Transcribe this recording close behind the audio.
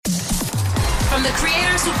From the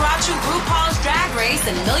creators who brought you RuPaul's Drag Race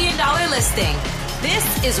and $1 Million Listing,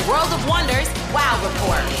 this is World of Wonder's Wow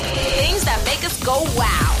Report. Things that make us go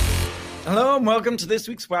wow. Hello and welcome to this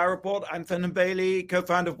week's Wow Report. I'm Fenton Bailey,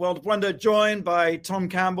 co-founder of World of Wonder, joined by Tom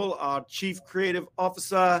Campbell, our Chief Creative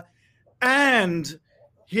Officer. And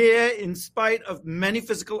here, in spite of many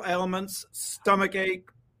physical ailments, stomachache,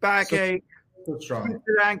 backache, twisted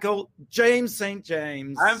ankle, James St.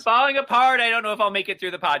 James. I'm falling apart. I don't know if I'll make it through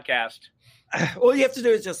the podcast. All you have to do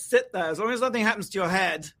is just sit there. As long as nothing happens to your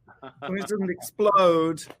head, as long as it doesn't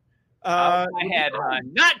explode. My head,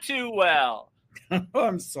 hon. Not too well.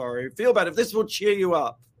 I'm sorry. Feel bad. If this will cheer you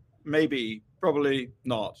up, maybe, probably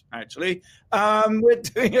not, actually. We're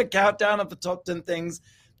doing a countdown of the top 10 things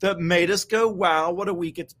that made us go, wow, what a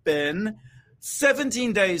week it's been.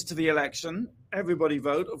 17 days to the election. Everybody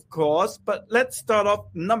vote, of course. But let's start off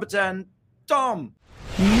number 10. Tom.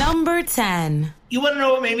 Number 10. You want to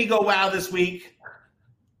know what made me go wow this week?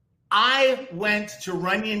 I went to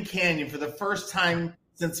Runyon Canyon for the first time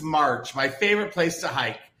since March, my favorite place to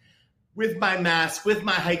hike, with my mask, with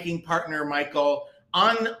my hiking partner, Michael,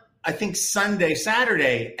 on, I think,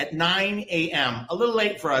 Saturday at 9 a.m. A little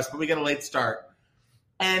late for us, but we got a late start.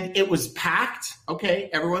 And it was packed. Okay,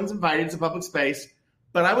 everyone's invited. It's a public space.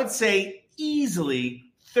 But I would say easily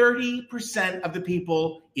 30% of the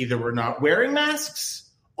people either were not wearing masks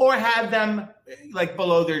or had them like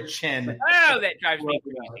below their chin. Oh, that drives me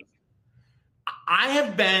crazy. I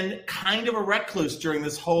have been kind of a recluse during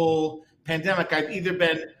this whole pandemic. I've either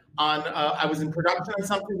been on, I was in production on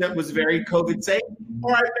something that was very COVID safe,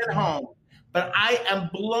 or I've been home. But I am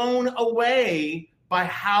blown away by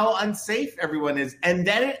how unsafe everyone is. And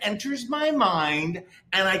then it enters my mind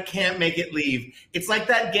and I can't make it leave. It's like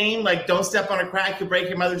that game, like don't step on a crack, you break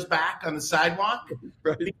your mother's back on the sidewalk.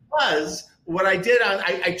 Right. Because what I did,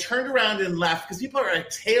 I turned around and left because people are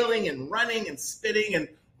tailing and running and spitting. And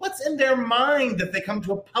what's in their mind that they come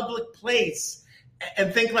to a public place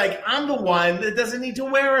and think like, I'm the one that doesn't need to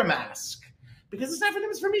wear a mask? Because it's not for them,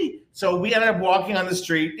 it's for me. So we ended up walking on the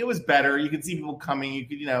street. It was better. You could see people coming. You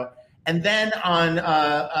could, And then on,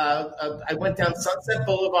 I went down Sunset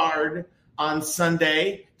Boulevard on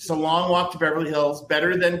Sunday. Just a long walk to Beverly Hills,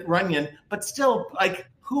 better than Runyon, but still, like,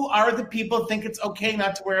 who are the people who think it's okay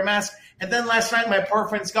not to wear a mask? And then last night, my poor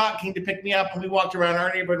friend Scott came to pick me up, and we walked around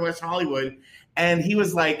our neighborhood in West Hollywood. And he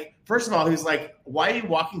was like, first of all, he was like, "Why are you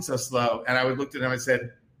walking so slow?" And I looked at him and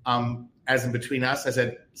said, "As in between us?" I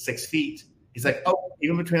said, 6 feet. He's like, "Oh,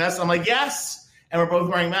 even between us?" I'm like, "Yes." And we're both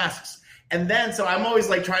wearing masks. And then, so I'm always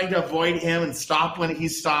like trying to avoid him and stop when he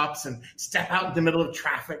stops and step out in the middle of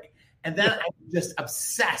traffic. And then I'm just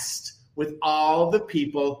obsessed with all the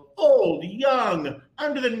people, old, young,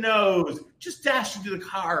 under the nose, just dashed into the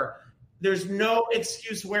car. There's no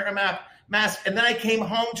excuse to wear a mask. And then I came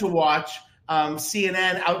home to watch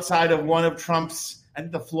CNN outside of one of Trump's, I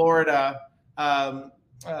think the Florida,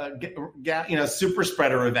 super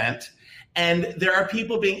spreader event. And there are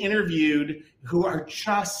people being interviewed who are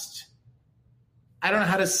just, I don't know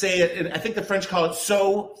how to say it. I think the French call it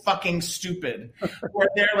so fucking stupid. Where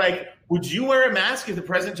they're like, would you wear a mask if the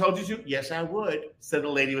president told you to? Yes, I would, said the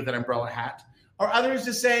lady with an umbrella hat. Or others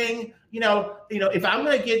just saying, if I'm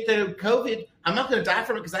going to get the COVID, I'm not going to die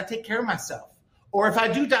from it because I take care of myself. Or if I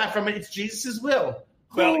do die from it, it's Jesus' will.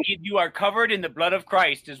 Well, you are covered in the blood of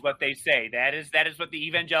Christ is what they say. That is what the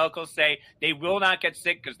evangelicals say. They will not get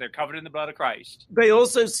sick because they're covered in the blood of Christ. They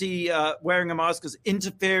also see wearing a mask as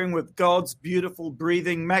interfering with God's beautiful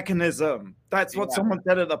breathing mechanism. That's what someone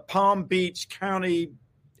said at the Palm Beach County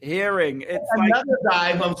hearing. It's another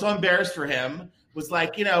guy who I'm so embarrassed for him was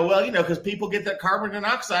like, because people get that carbon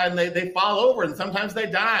monoxide and they fall over and sometimes they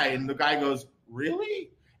die. And the guy goes,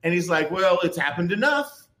 really? And he's like, well, it's happened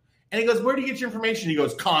enough. And he goes, where do you get your information? He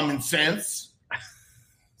goes, common sense.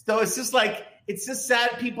 So it's just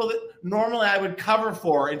sad people that normally I would cover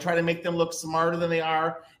for and try to make them look smarter than they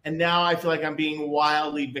are. And now I feel like I'm being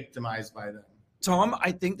wildly victimized by them. Tom,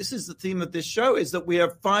 I think this is the theme of this show, is that we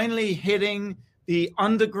are finally hitting the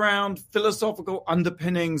underground philosophical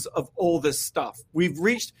underpinnings of all this stuff. We've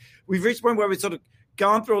reached a point where we've sort of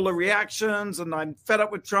gone through all the reactions and I'm fed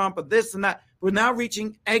up with Trump and this and that. We're now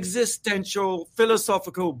reaching existential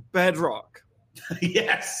philosophical bedrock.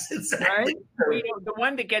 Yes, exactly. Right? The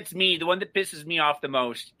one that gets me, the one that pisses me off the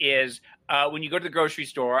most is when you go to the grocery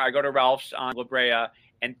store. I go to Ralph's on La Brea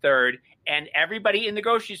and 3rd, and everybody in the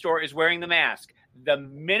grocery store is wearing the mask. The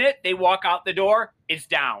minute they walk out the door, it's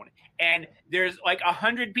down. And there's like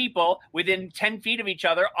 100 people within 10 feet of each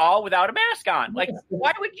other, all without a mask on. Like,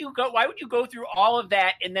 why would you go through all of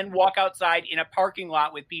that and then walk outside in a parking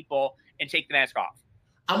lot with people and take the mask off?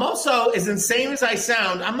 I'm also, as insane as I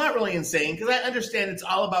sound, I'm not really insane because I understand it's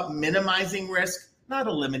all about minimizing risk, not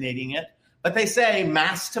eliminating it. But they say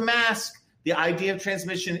mask to mask, the idea of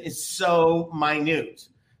transmission is so minute.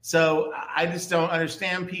 So I just don't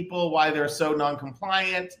understand people, why they're so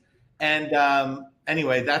non-compliant. And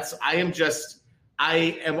anyway,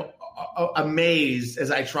 I am amazed as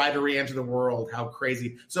I try to re-enter the world, how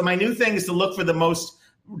crazy. So my new thing is to look for the most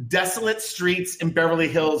desolate streets in Beverly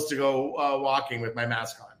Hills to go walking with my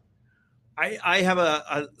mask on. I have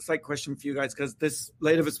a slight question for you guys, because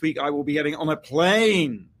later this week I will be getting on a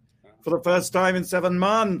plane for the first time in 7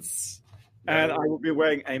 months. And I will be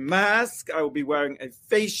wearing a mask. I will be wearing a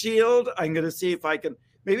face shield. I'm going to see if I can,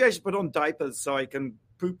 maybe I should put on diapers so I can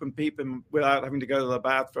poop and peep without having to go to the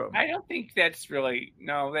bathroom. I don't think that's really,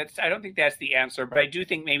 I don't think that's the answer, but I do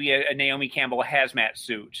think maybe a Naomi Campbell hazmat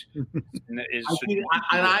suit.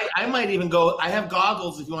 I might even go, I have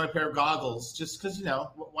goggles if you want a pair of goggles, just because,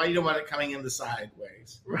 why you don't want it coming in the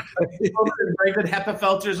sideways. Right. Very good HEPA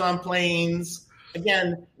filters on planes.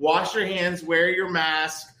 Again, wash your hands, wear your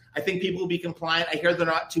mask. I think people will be compliant. I hear they're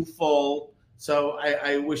not too full. So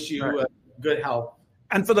I wish you good health.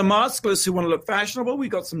 And for the maskless who want to look fashionable, we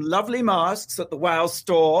got some lovely masks at the WOW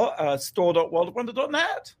store,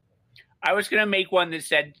 store.worldofwonder.net. I was going to make one that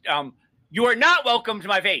said, you are not welcome to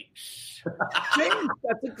my face. James,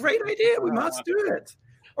 that's a great idea. We must do it.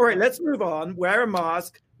 All right, let's move on. Wear a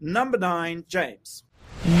mask. Number 9, James.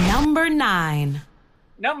 Number 9.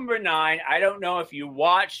 Number 9, I don't know if you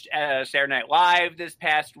watched Saturday Night Live this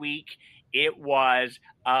past week. It was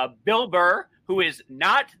Bill Burr, who is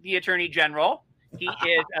not the Attorney General. He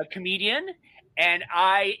is a comedian, and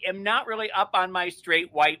I am not really up on my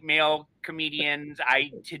straight white male comedians.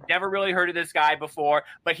 I had never really heard of this guy before,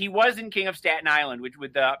 but he was in King of Staten Island, which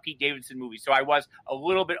with the Pete Davidson movie. So I was a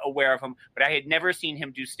little bit aware of him, but I had never seen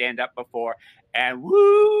him do stand-up before. And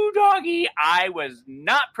woo, doggy, I was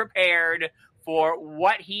not prepared for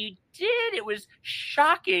what he did. It was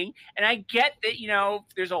shocking. And I get that,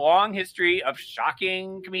 there's a long history of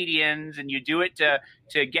shocking comedians and you do it to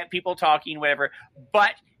get people talking, whatever.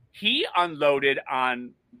 But he unloaded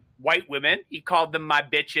on white women. He called them my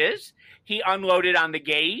bitches. He unloaded on the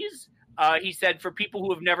gays. He said, for people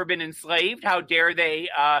who have never been enslaved, how dare they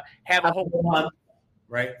have a whole month.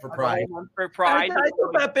 Right, for Pride. For Pride. I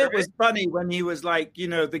thought that bit was funny when he was like,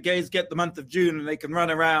 the gays get the month of June and they can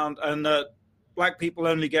run around, and black people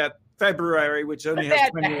only get February, which only has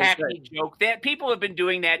 28 days. That's a hacky joke. That people have been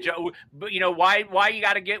doing that joke. But why you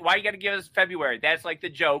got to give us February? That's like the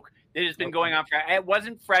joke that has been going on for. It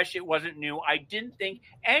wasn't fresh. It wasn't new. I didn't think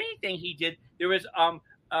anything he did. There was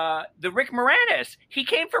the Rick Moranis. He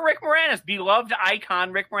came for Rick Moranis, beloved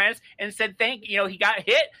icon Rick Moranis, and said he got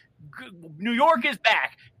hit. New York is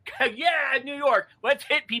back. Yeah, New York. Let's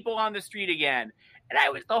hit people on the street again.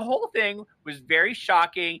 And the whole thing was very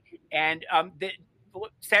shocking. And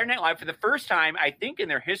Saturday Night Live, for the first time, I think in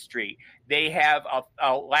their history, they have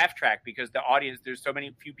a laugh track because the audience, there's so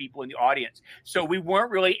few people in the audience. So we weren't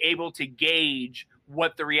really able to gauge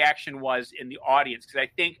what the reaction was in the audience. Because I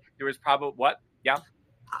think there was probably, what? Yeah.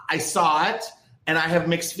 I saw it and I have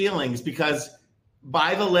mixed feelings because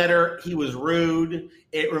by the letter, he was rude.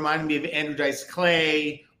 It reminded me of Andrew Dice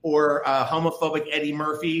Clay or homophobic Eddie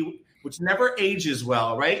Murphy, which never ages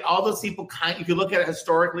well, right? All those people if you look at it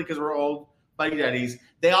historically, because we're old buddy daddies,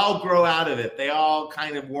 they all grow out of it. They all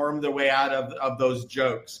kind of worm their way out of those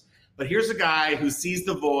jokes. But here's a guy who sees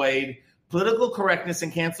the void. Political correctness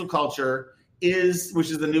and cancel culture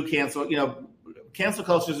which is the new cancel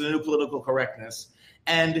culture is the new political correctness.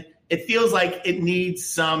 And it feels like it needs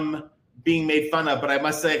some being made fun of. But I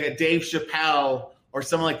must say, like a Dave Chappelle or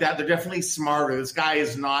someone like that, they're definitely smarter. This guy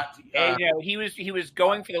is not. He was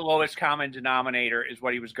going for the lowest common denominator, is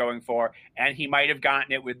what he was going for, and he might have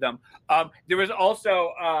gotten it with them. There was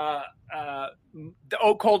also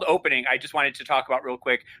the cold opening. I just wanted to talk about real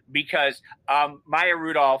quick because Maya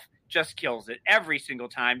Rudolph just kills it every single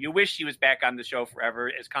time. You wish she was back on the show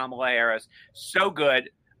forever as Kamala Harris. So good,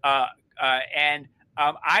 and.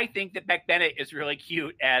 I think that Beck Bennett is really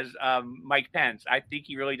cute as Mike Pence. I think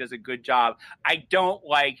he really does a good job. I don't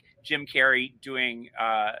like Jim Carrey doing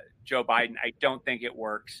Joe Biden. I don't think it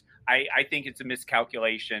works. I think it's a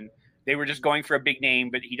miscalculation. They were just going for a big name,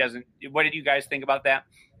 but he doesn't. What did you guys think about that?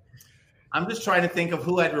 I'm just trying to think of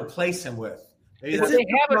who I'd replace him with. They have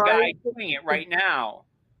a guy doing it right now.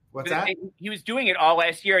 What's that? He was doing it all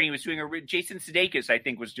last year, and he was doing Jason Sudeikis, I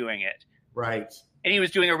think, was doing it. Right. And he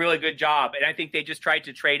was doing a really good job. And I think they just tried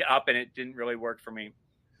to trade up, and it didn't really work for me.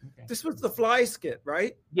 Okay. This was the Fly skit,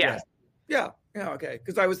 right? Yeah. Yeah, okay.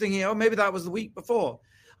 Because I was thinking, maybe that was the week before.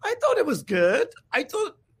 I thought it was good. I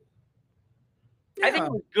thought Yeah. I think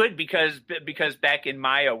it was good because Beck and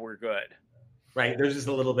Maya were good. Right. There's just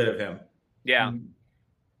a little bit of him. Yeah.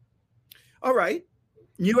 All right.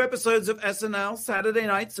 New episodes of SNL Saturday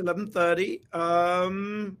nights,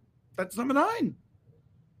 11:30. That's number 9.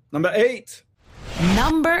 Number 8.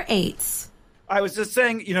 Number 8. I was just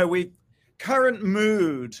saying, current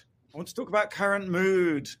mood. I want to talk about current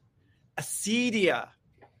mood. Acedia.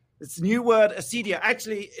 It's a new word, acedia.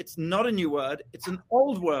 Actually, it's not a new word. It's an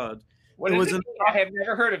old word. What is it? I have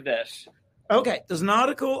never heard of this. Okay, there's an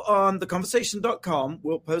article on theconversation.com.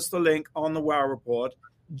 We'll post the link on the Wow Report.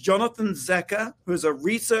 Jonathan Zecker, who's a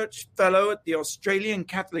research fellow at the Australian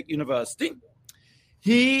Catholic University,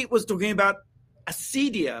 he was talking about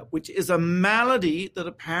acedia, which is a malady that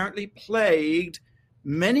apparently plagued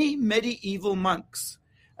many medieval monks.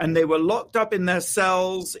 And they were locked up in their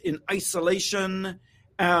cells in isolation.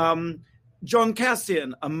 John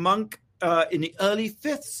Cassian, a monk in the early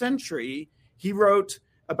 5th century, he wrote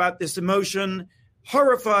about this emotion,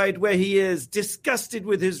 horrified where he is, disgusted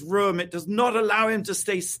with his room. It does not allow him to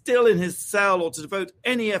stay still in his cell or to devote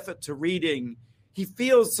any effort to reading. He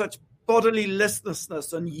feels such bodily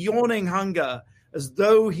listlessness and yawning hunger as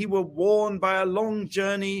though he were worn by a long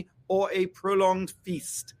journey or a prolonged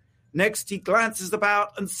feast. Next, he glances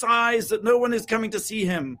about and sighs that no one is coming to see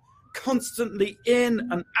him. Constantly in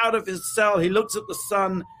and out of his cell, he looks at the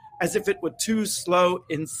sun as if it were too slow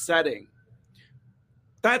in setting.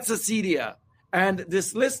 That's acedia. And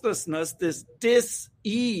this listlessness, this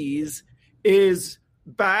dis-ease is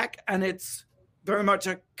back, and it's very much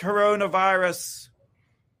a coronavirus.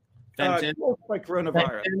 By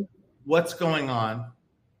coronavirus. What's going on?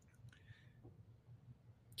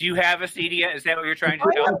 Do you have acedia? Is that what you're trying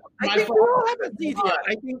to tell? I think we all have acedia.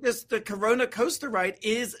 I think the Corona coaster ride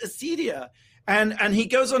is acedia. And he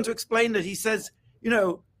goes on to explain that he says,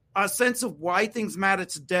 our sense of why things matter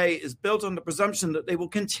today is built on the presumption that they will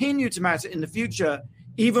continue to matter in the future,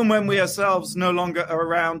 even when we ourselves no longer are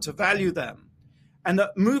around to value them. And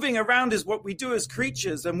that moving around is what we do as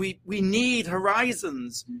creatures, and we need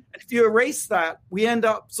horizons. And if you erase that, we end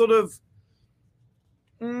up sort of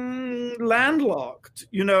landlocked.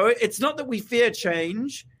 It's not that we fear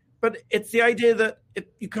change, but it's the idea that if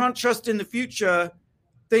you can't trust in the future,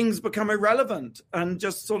 things become irrelevant and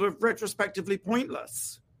just sort of retrospectively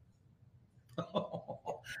pointless.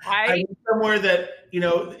 I read somewhere that,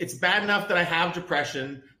 it's bad enough that I have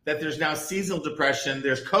depression, that there's now seasonal depression,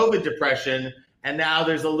 there's COVID depression, and now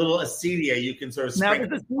there's a little acedia you can sort of sprinkle. Now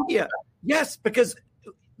there's acedia. Yes, because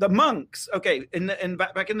the monks, back in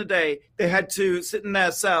the day, they had to sit in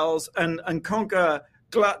their cells and conquer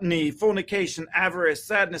gluttony, fornication, avarice,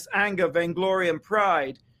 sadness, anger, vainglory, and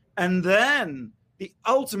pride. And then the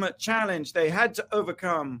ultimate challenge they had to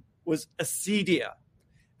overcome was acedia.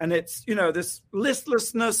 And it's, this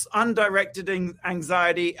listlessness, undirected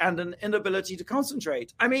anxiety, and an inability to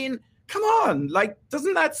concentrate. I mean, come on.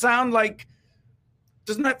 Doesn't that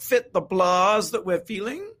fit the blahs that we're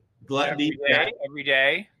feeling? Gluttony. Every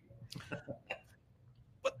day.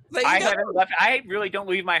 I haven't left. I really don't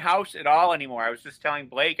leave my house at all anymore. I was just telling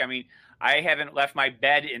Blake, I haven't left my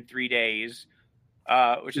bed in 3 days,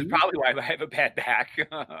 which is probably why I have a bad back.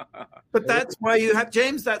 But that's why you have,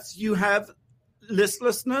 James, you have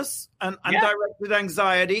listlessness and undirected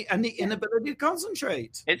anxiety and the inability to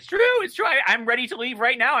concentrate. It's true. I'm ready to leave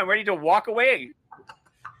right now. I'm ready to walk away.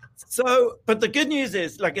 So, but the good news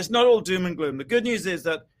is, it's not all doom and gloom. The good news is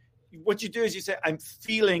that what you do is you say, I'm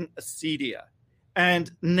feeling acedia.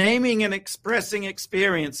 And naming and expressing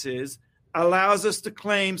experiences allows us to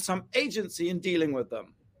claim some agency in dealing with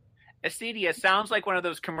them. Acedia sounds like one of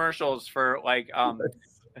those commercials for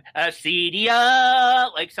acedia,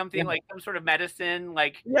 something like some sort of medicine.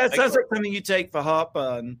 It sounds like something you take for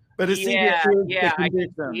heartburn. But acedia I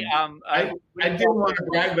didn't want to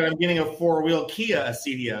brag, but I'm getting a 4-wheel Kia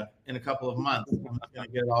acedia in a couple of months. I'm going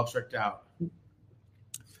to get it all tricked out.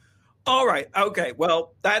 All right. Okay.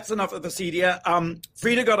 Well, that's enough of acedia.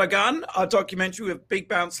 Frida Got a Gun, our documentary with Big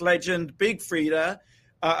Bounce legend Big Frida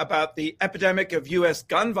about the epidemic of U.S.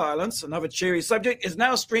 gun violence, another cheery subject, is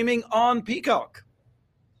now streaming on Peacock.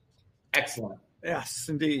 Excellent. Yes,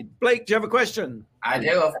 indeed. Blake, do you have a question? I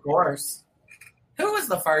do, of course. Who was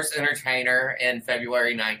the first entertainer in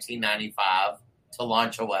February 1995 to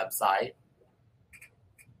launch a website?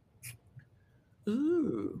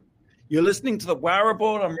 Ooh. You're listening to the Wow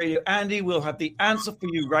Report on Radio Andy. We'll have the answer for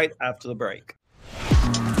you right after the break.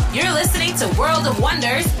 You're listening to World of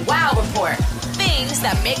Wonders Wow Report. Things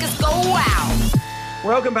that make us go wow.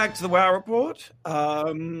 Welcome back to the Wow Report.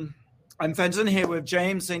 I'm Fenton here with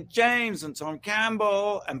James St. James and Tom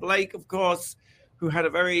Campbell and Blake, of course, who had a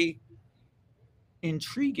very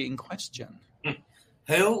intriguing question.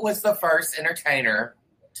 Who was the first entertainer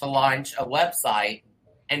to launch a website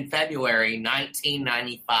in February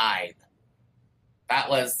 1995? That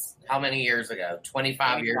was how many years ago?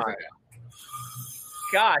 25 years ago.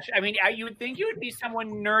 Gosh, I mean, you would think it would be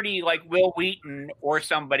someone nerdy like Will Wheaton or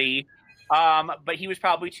somebody, but he was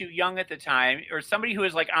probably too young at the time, or somebody who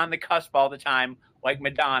was like on the cusp all the time, like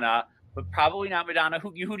Madonna, but probably not Madonna.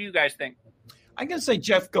 Who do you guys think? I'm going to say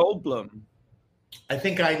Jeff Goldblum. I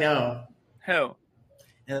think I know. Who?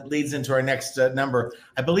 And it leads into our next number.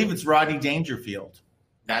 I believe it's Rodney Dangerfield.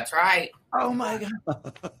 That's right. Oh, my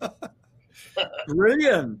God.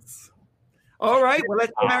 Brilliant. All right, well,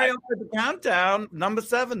 let's carry on with the countdown. Number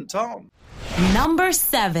 7, Tom. Number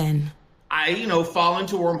 7. I, fall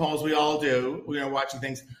into wormholes. We all do. Watching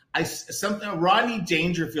things. A Rodney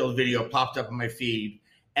Dangerfield video popped up on my feed,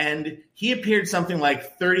 and he appeared something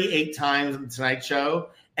like 38 times on the Tonight Show.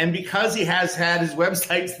 And because he has had his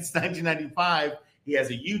website since 1995, he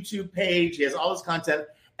has a YouTube page. He has all this content.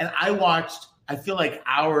 And I watched, I feel like,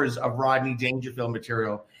 hours of Rodney Dangerfield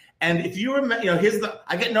material. And if you remember,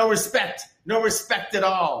 I get no respect at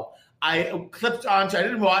all. I clipped onto, I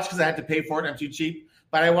didn't watch because I had to pay for it. I'm too cheap.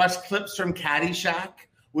 But I watched clips from Caddyshack,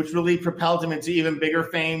 which really propelled him into even bigger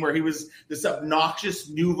fame, where he was this obnoxious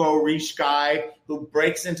nouveau riche guy who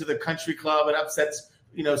breaks into the country club and upsets,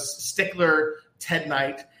 stickler Ted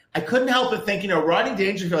Knight. I couldn't help but think, Rodney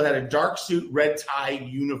Dangerfield had a dark suit, red tie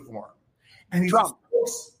uniform. And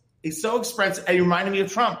he's so expressive. And he reminded me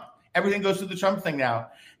of Trump. Everything goes through the Trump thing now.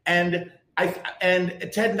 And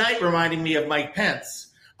Ted Knight reminded me of Mike Pence,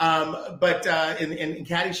 but in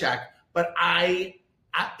Caddyshack. But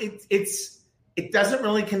it doesn't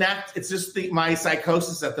really connect. It's just my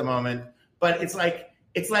psychosis at the moment. But it's like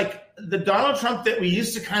the Donald Trump that we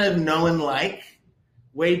used to kind of know and like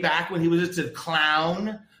way back when he was just a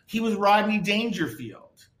clown. He was Rodney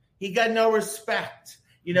Dangerfield. He got no respect.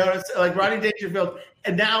 It's like Rodney Dangerfield.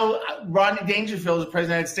 And now Rodney Dangerfield is the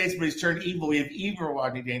president of the United States, but he's turned evil. We have evil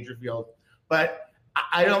Rodney Dangerfield. But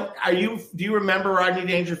do you remember Rodney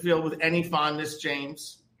Dangerfield with any fondness,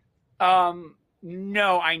 James?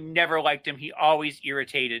 No, I never liked him. He always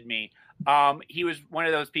irritated me. He was one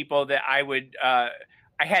of those people that I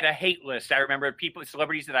had a hate list. I remember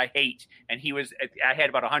celebrities that I hate, and I had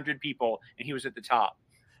about 100 people, and he was at the top.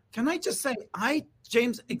 Can I just say,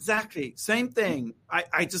 James, exactly, same thing.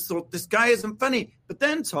 I just thought this guy isn't funny. But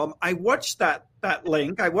then, Tom, I watched that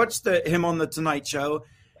link. I watched him on The Tonight Show.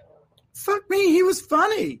 Fuck me, he was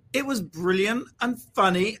funny. It was brilliant and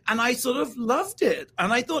funny, and I sort of loved it.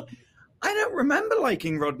 And I thought, I don't remember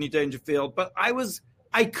liking Rodney Dangerfield, but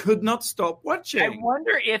I could not stop watching. I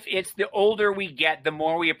wonder if it's the older we get, the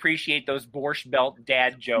more we appreciate those Borscht Belt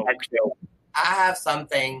dad jokes. I have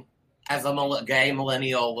something. As a gay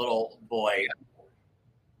millennial little boy,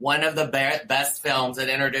 one of the best films that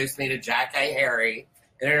introduced me to Jack A. Harry,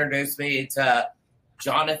 it introduced me to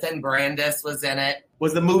Jonathan Brandis was in it.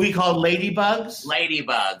 Was the movie called Ladybugs?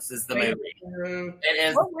 Ladybugs is the movie. It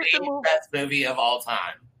is the best movie of all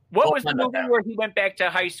time. What was the movie where he went back to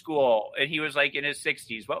high school and he was like in his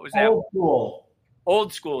 60s? What was that?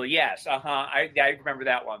 Old School, yes. I remember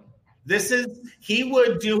that one. He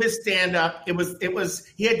would do his stand-up.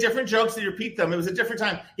 He had different jokes to repeat them. It was a different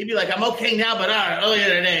time. He'd be like, I'm okay now, but earlier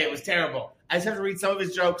today it was terrible. I just have to read some of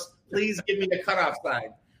his jokes. Please give me the cutoff sign.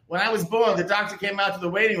 When I was born, the doctor came out to the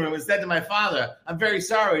waiting room and said to my father, I'm very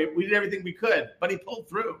sorry. We did everything we could, but he pulled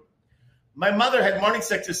through. My mother had morning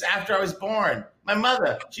sickness after I was born. My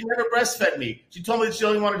mother, she never breastfed me. She told me that she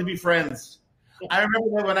only wanted to be friends. I remember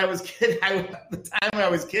that when I was the time I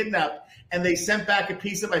was kidnapped, and they sent back a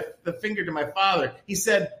piece of the finger to my father. He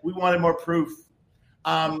said, we wanted more proof.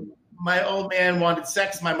 My old man wanted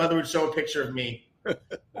sex. My mother would show a picture of me.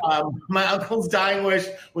 My uncle's dying wish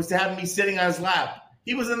was to have me sitting on his lap.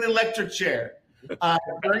 He was in the electric chair.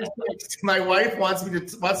 My wife wants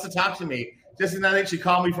to talk to me. Just another thing, she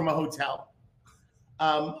called me from a hotel.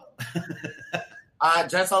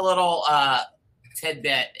 Just a little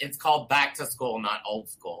tidbit. It's called Back to School, not Old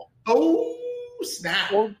School. Oh,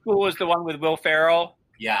 snap. Old School is the one with Will Ferrell?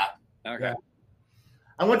 Yeah. Okay. Yeah.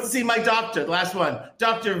 I went to see my doctor, the last one,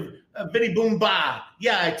 Dr. Biddy Boom Ba.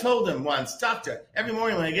 Yeah, I told him once, doctor, every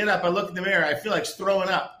morning when I get up, I look in the mirror, I feel like throwing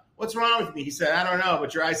up. What's wrong with me? He said, I don't know,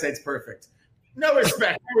 but your eyesight's perfect. No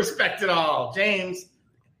respect at all. James,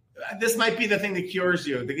 this might be the thing that cures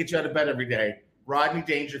you, to get you out of bed every day. Rodney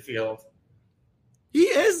Dangerfield. He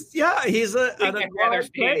is, yeah. He's I'd rather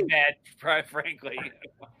stay in bed, frankly.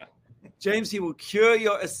 James, he will cure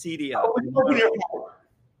your acedia.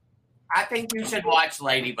 I think you should watch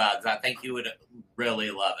Ladybugs. I think you would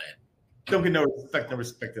really love it. Don't get no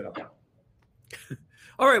respect at all.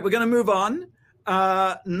 All right, we're going to move on.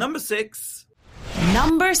 Number 6.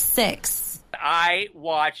 Number 6. I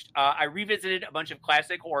revisited a bunch of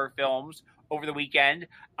classic horror films over the weekend.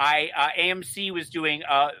 AMC was doing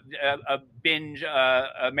a binge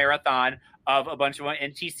a marathon of a bunch of them,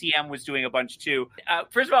 and TCM was doing a bunch too.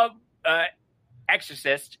 First of all,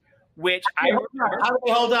 Exorcist, which I remember. How do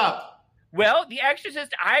they hold up? Well, The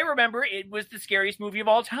Exorcist, I remember it was the scariest movie of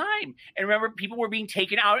all time. And remember, people were being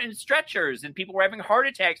taken out in stretchers and people were having heart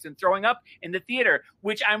attacks and throwing up in the theater,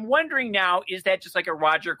 which I'm wondering now, is that just like a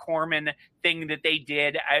Roger Corman thing that they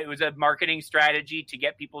did? It was a marketing strategy to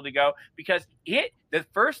get people to go, because the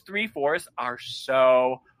first 3/4 are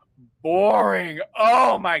so boring.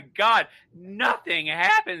 Oh my God. Nothing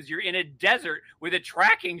happens. You're in a desert with a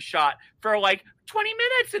tracking shot for like 20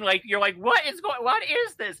 minutes. And like, you're like, what is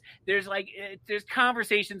this? There's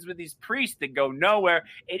conversations with these priests that go nowhere.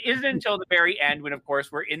 It isn't until the very end when, of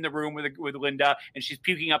course, we're in the room with Linda and she's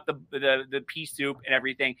puking up the pea soup and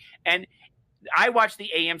everything. And I watched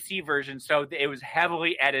the AMC version, so it was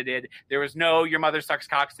heavily edited. There was no "your mother sucks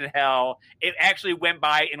cocks to hell." It actually went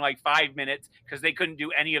by in like 5 minutes because they couldn't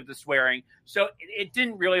do any of the swearing. So it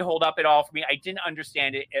didn't really hold up at all for me. I didn't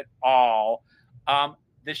understand it at all.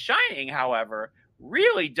 The Shining, however,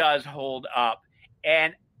 really does hold up.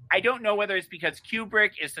 And I don't know whether it's because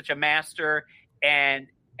Kubrick is such a master and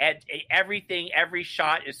every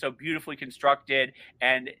shot is so beautifully constructed,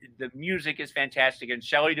 and the music is fantastic, and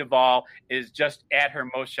Shelley Duvall is just at her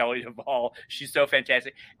most Shelley Duvall. She's so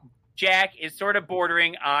fantastic. Jack is sort of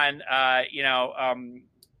bordering on,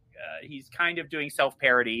 he's kind of doing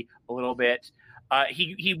self-parody a little bit.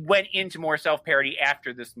 He went into more self-parody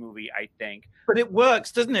after this movie, I think. But it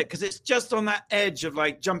works, doesn't it? Because it's just on that edge of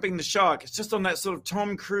like jumping the shark. It's just on that sort of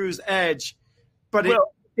Tom Cruise edge. But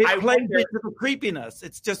it plays into the creepiness.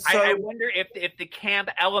 It's just so... I wonder if the camp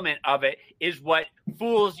element of it is what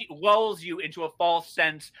lulls you into a false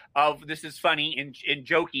sense of this is funny and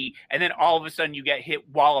jokey, and then all of a sudden you get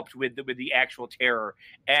walloped with the actual terror.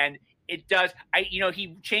 And it does.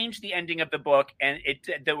 He changed the ending of the book, and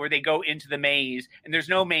where they go into the maze, and there's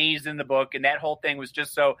no maze in the book, and that whole thing was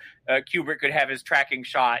just so Kubrick could have his tracking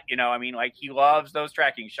shot. He loves those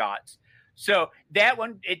tracking shots. So that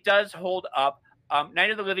one, it does hold up.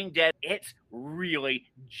 Night of the Living Dead, it's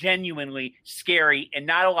really genuinely scary, and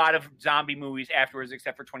not a lot of zombie movies afterwards,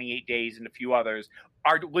 except for 28 Days and a few others,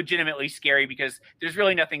 are legitimately scary, because there's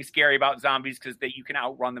really nothing scary about zombies because you can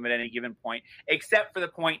outrun them at any given point, except for the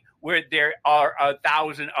point where there are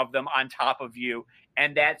 1,000 of them on top of you.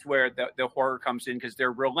 And that's where the horror comes in, because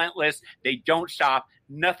they're relentless. They don't stop.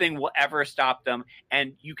 Nothing will ever stop them.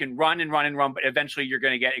 And you can run and run and run, but eventually you're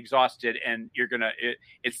going to get exhausted, and you're going to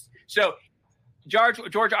so George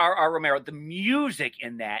R. Romero, the music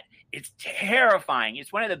in that, it's terrifying.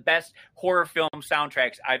 It's one of the best horror film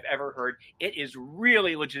soundtracks I've ever heard. It is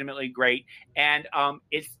really legitimately great. And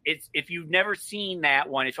it's if you've never seen that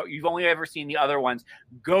one, if you've only ever seen the other ones,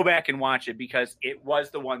 go back and watch it, because it was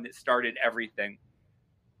the one that started everything.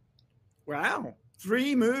 Wow.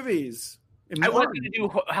 3 movies. I was going to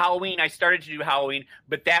do Halloween. I started to do Halloween,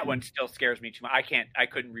 but that one still scares me too much. I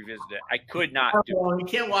couldn't revisit it. I could not do it. You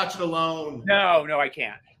can't watch it alone. No, I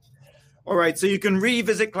can't. All right, so you can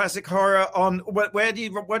revisit classic horror on where do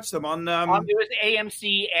you watch them on? It was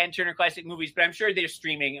AMC and Turner Classic Movies, but I'm sure they're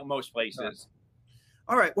streaming in most places.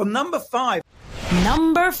 All right, well, number 5.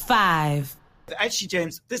 Number 5. Actually,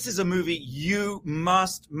 James, this is a movie you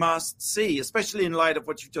must see, especially in light of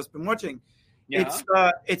what you've just been watching. Yeah.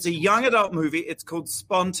 It's a young adult movie. It's called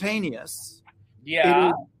Spontaneous. Yeah. It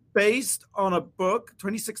is based on a book,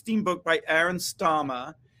 2016 book by Aaron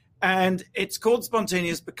Starmer. And it's called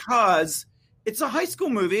Spontaneous because it's a high school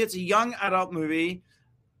movie. It's a young adult movie.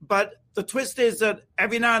 But the twist is that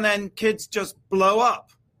every now and then kids just blow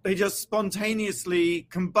up. They just spontaneously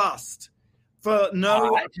combust for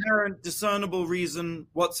no apparent discernible reason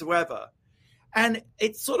whatsoever. And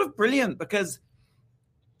it's sort of brilliant because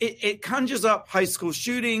it conjures up high school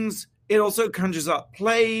shootings. It also conjures up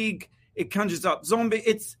plague. It conjures up zombie.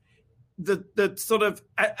 It's the sort of,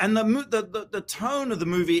 and the tone of the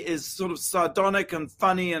movie is sort of sardonic and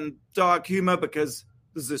funny and dark humor, because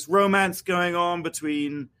there's this romance going on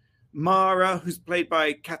between Mara, who's played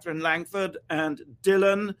by Catherine Langford, and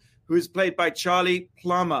Dylan, who is played by Charlie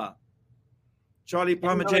Plummer. Charlie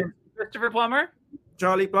Plummer, James. Christopher Plummer?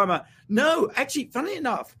 Charlie Plummer. No, actually, funny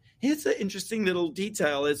enough, here's the interesting little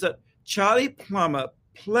detail, is that Charlie Plummer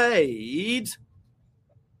played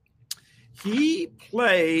who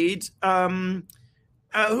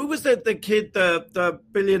was the kid, the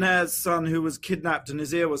billionaire's son who was kidnapped and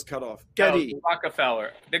his ear was cut off? Getty.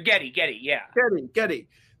 Rockefeller. The Getty, yeah. Getty.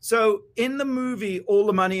 So in the movie All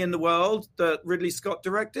the Money in the World that Ridley Scott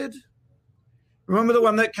directed, remember the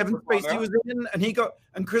one that Kevin Spacey was in,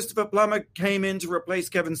 and Christopher Plummer came in to replace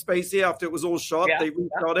Kevin Spacey after it was all shot. Yeah, they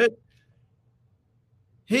reshot it.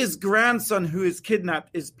 His grandson, who is kidnapped,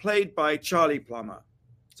 is played by Charlie Plummer.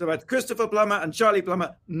 So that's Christopher Plummer and Charlie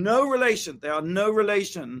Plummer. No relation. They are no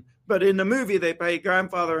relation. But in the movie, they play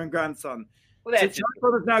grandfather and grandson. Well, so Charlie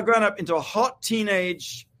Plummer's now grown up into a hot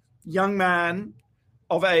teenage young man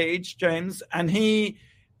of age, James, and he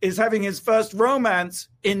is having his first romance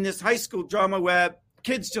in this high school drama where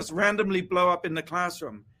kids just randomly blow up in the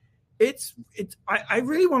classroom. I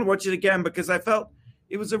really want to watch it again because I felt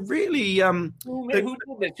it was a really who did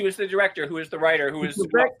this? Who is the director? Who is the writer?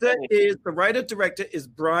 The writer-director is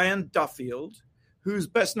Brian Duffield, who's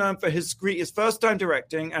best known for his first time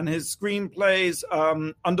directing and his screenplays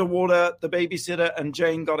Underwater, The Babysitter, and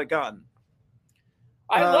Jane Got a Gun.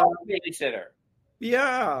 I love The Babysitter.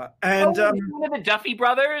 Yeah, and one of the Duffy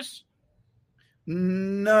brothers.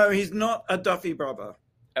 No, he's not a Duffy brother.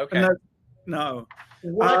 Okay. No.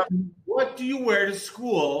 What do you wear to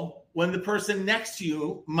school when the person next to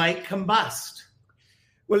you might combust?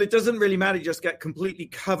 Well, it doesn't really matter. You just get completely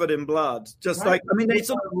covered in blood. Just right. They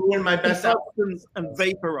sort of ruin my best substance and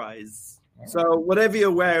vaporize. So whatever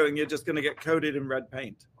you're wearing, you're just going to get coated in red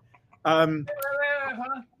paint. I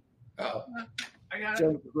got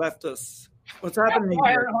James left us. What's happening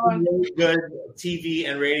here? Good TV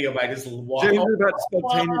and radio by just walking.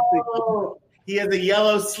 He has a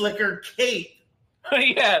yellow slicker cape.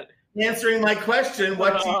 Yeah. Answering my question,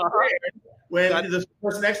 what do you wear when the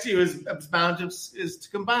person next to you is bound to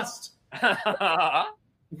combust? I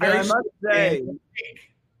must say,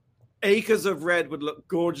 acres of red would look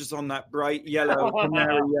gorgeous on that bright yellow,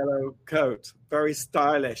 canary yellow coat. Very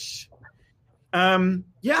stylish.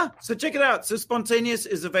 So check it out. So Spontaneous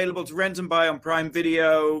is available to rent and buy on Prime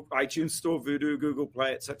Video, iTunes Store, Vudu, Google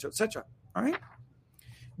Play, etc., etc. All right.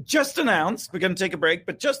 Just announced, we're going to take a break,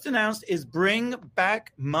 but just announced is Bring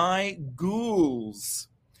Back My Ghouls.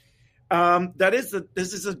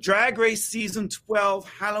 This is a Drag Race Season 12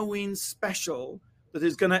 Halloween special that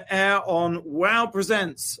is going to air on Wow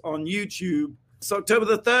Presents on YouTube. It's October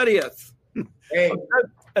the 30th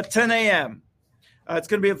at 10 a.m. It's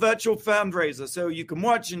going to be a virtual fundraiser, so you can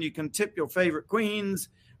watch and you can tip your favorite queens,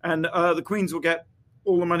 and the queens will get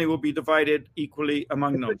all the money will be divided equally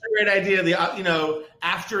among them. It's a great idea.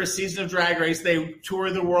 After a season of Drag Race, they tour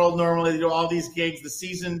the world normally. They do all these gigs. The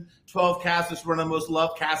season 12 cast, which is one of the most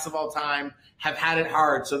loved casts of all time, have had it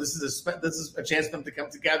hard. So this is a chance for them to come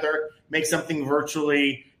together, make something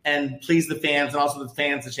virtually, and please the fans, and also the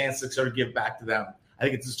fans a chance to sort of give back to them. I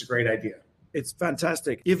think it's just a great idea. It's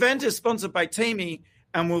fantastic. The event is sponsored by Tammy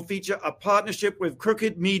and will feature a partnership with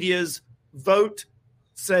Crooked Media's Vote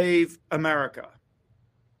Save America.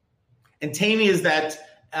 And Tammy is that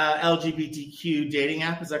LGBTQ dating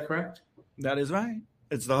app. Is that correct? That is right.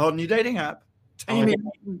 It's the whole new dating app. Tammy.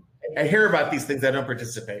 I hear about these things. I don't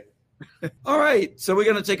participate. All right. So we're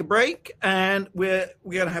going to take a break, and we're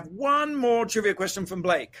going to have one more trivia question from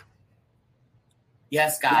Blake.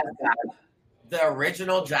 Yes, guys. The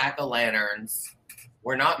original jack-o'-lanterns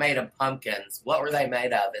were not made of pumpkins. What were they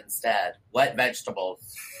made of instead? What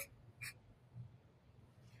vegetables?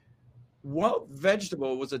 What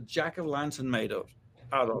vegetable was a jack-o'-lantern made of?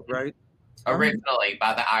 Out of, right? Originally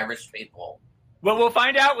by the Irish people. Well, we'll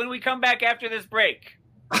find out when we come back after this break.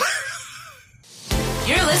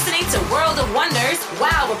 You're listening to World of Wonders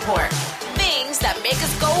Wow Report. Things that make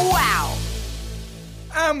us go wow.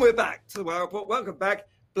 And we're back to the Wow Report. Welcome back.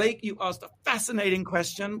 Blake, you asked a fascinating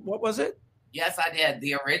question. What was it? Yes, I did.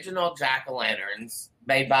 The original jack-o'-lanterns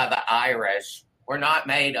made by the Irish were not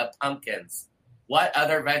made of pumpkins. What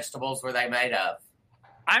other vegetables were they made of?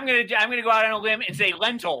 I'm gonna go out on a limb and say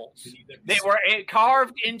lentils. They were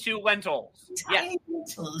carved into lentils. Yes.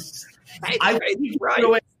 I think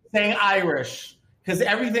right. Saying Irish because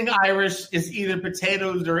everything Irish is either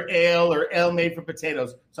potatoes or ale made from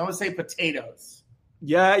potatoes. So I'm gonna say potatoes.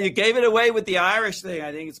 Yeah, you gave it away with the Irish thing.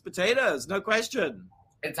 I think it's potatoes, no question.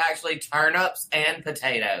 It's actually turnips and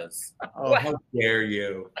potatoes. Oh, how dare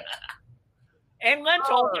you! And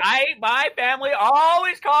lentils. My family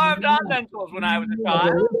always carved on lentils when I was a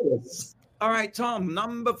child. All right, Tom,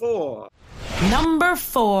 number 4. Number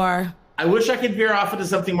 4. I wish I could veer off into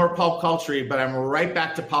something more pop culture, but I'm right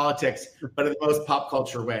back to politics, but in the most pop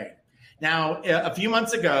culture way. Now, a few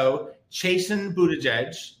months ago, Chasten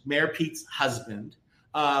Buttigieg, Mayor Pete's husband,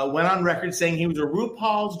 went on record saying he was a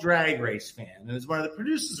RuPaul's Drag Race fan and is one of the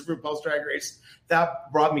producers of RuPaul's Drag Race.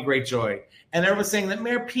 That brought me great joy. And everyone was saying that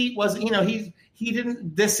Mayor Pete wasn't, he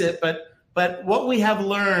didn't diss it, but what we have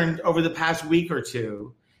learned over the past week or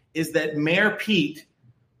two is that Mayor Pete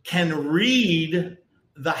can read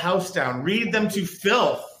the House down, read them to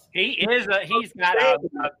filth. He's got a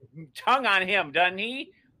tongue on him, doesn't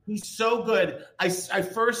he? He's so good. I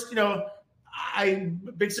first,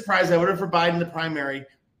 big surprise. I voted for Biden in the primary.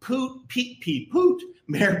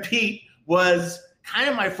 Mayor Pete was kind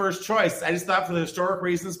of my first choice. I just thought for the historic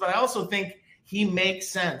reasons, but I also think he makes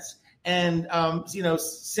sense. And,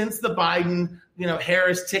 since the Biden,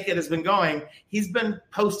 Harris ticket has been going, he's been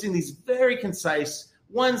posting these very concise,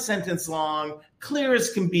 one sentence long, clear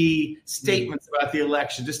as can be statements about the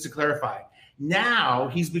election, just to clarify. Now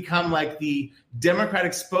he's become like the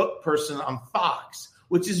Democratic spokesperson on Fox,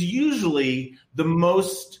 which is usually the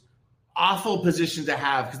most awful position to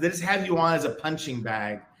have because they just have you on as a punching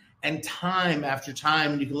bag. And time after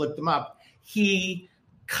time, you can look them up, he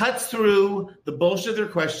cuts through the bullshit of their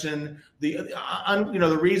question,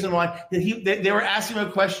 the reason why they were asking him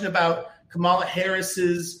a question about Kamala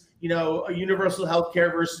Harris's, universal health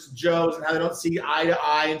care versus Joe's and how they don't see eye to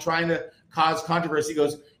eye and trying to cause controversy. He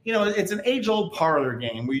goes, it's an age-old parlor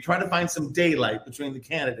game where you try to find some daylight between the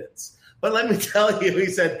candidates. But let me tell you, he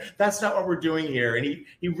said, that's not what we're doing here. And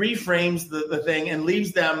he reframes the thing and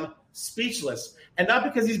leaves them speechless. And not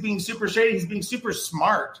because he's being super shady, he's being super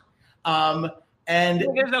smart. And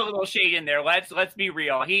there's a little shade in there. Let's be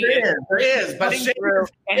real. There is, but he's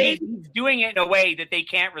doing it in a way that they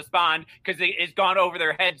can't respond because it's gone over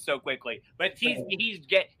their heads so quickly. But he's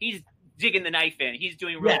digging the knife in. He's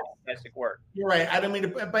doing really fantastic work. You're right. I don't mean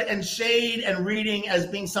to, and shade and reading as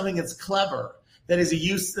being something that's clever, that is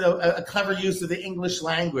a clever use of the English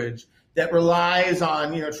language that relies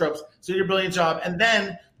on tropes. So you did a brilliant job. And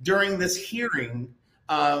then during this hearing,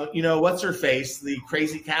 what's her face, the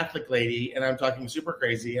crazy Catholic lady, and I'm talking super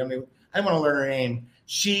crazy. I mean, I don't want to learn her name.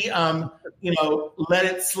 She, let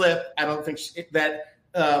it slip. I don't think that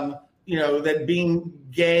being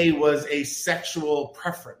gay was a sexual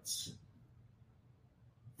preference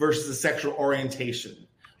versus a sexual orientation,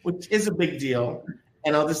 which is a big deal.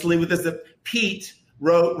 And I'll just leave with this, that Pete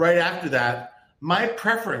wrote right after that, my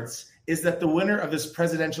preference is that the winner of this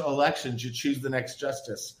presidential election should choose the next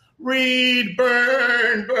justice. Read,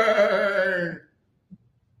 burn.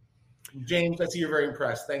 James, I see you're very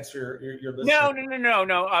impressed. Thanks for your listening.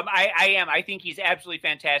 No. I am. I think he's absolutely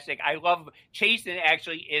fantastic. I love Chasten.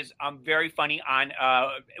 Actually, is very funny on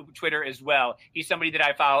Twitter as well. He's somebody that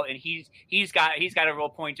I follow, and he's got a real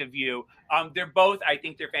point of view. They're both. I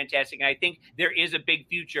think they're fantastic, and I think there is a big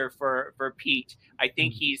future for Pete. I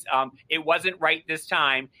think he's. It wasn't right this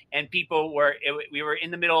time, and we were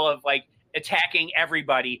in the middle of attacking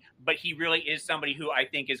everybody, but he really is somebody who I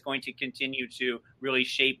think is going to continue to really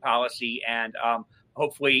shape policy, and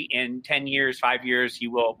hopefully in 10 years, 5 years,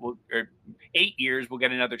 or 8 years, we'll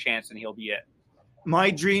get another chance and he'll be it. My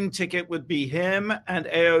dream ticket would be him and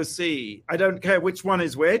AOC. I don't care which one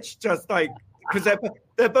is which, just because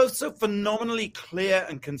they're both so phenomenally clear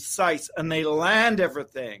and concise, and they land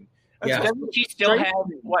everything. Yeah. Doesn't she still have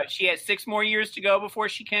she has 6 more years to go before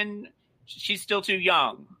she's still too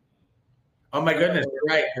young. Oh my goodness, you're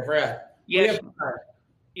right. I forgot.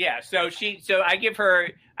 Yeah. So I give her.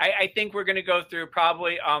 I think we're going to go through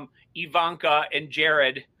probably Ivanka and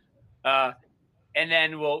Jared, and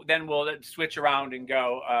then we'll switch around and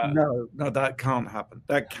go. No, that can't happen.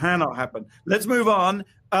 That cannot happen. Let's move on.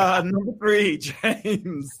 Number 3,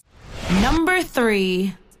 James. Number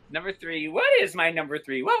 3. What is my number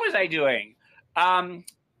 3? What was I doing?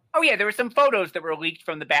 There were some photos that were leaked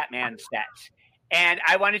from the Batman set. And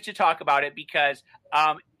I wanted to talk about it because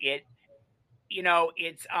I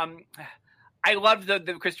loved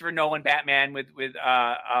the Christopher Nolan Batman with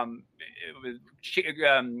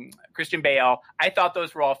Christian Bale. I thought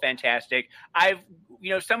those were all fantastic.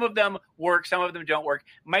 Some of them work, some of them don't work.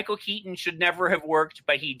 Michael Keaton should never have worked,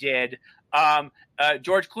 but he did.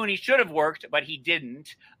 George Clooney should have worked, but he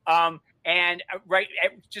didn't.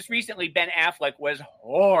 Just recently, Ben Affleck was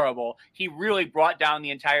horrible. He really brought down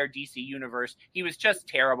the entire DC universe. He was just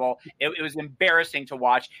terrible. It was embarrassing to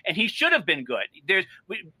watch, and he should have been good.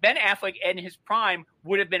 Ben Affleck in his prime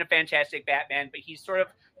would have been a fantastic Batman, but he's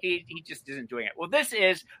he just isn't doing it. Well, this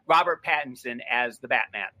is Robert Pattinson as the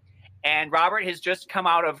Batman, and Robert has just come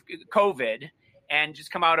out of COVID. And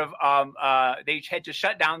just come out of, they had to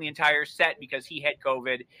shut down the entire set because he had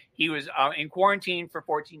COVID. He was in quarantine for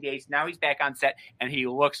 14 days. Now he's back on set, and he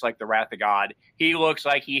looks like the wrath of God. He looks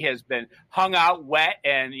like he has been hung out wet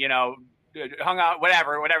and, hung out,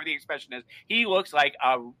 whatever the expression is. He looks like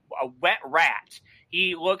a wet rat.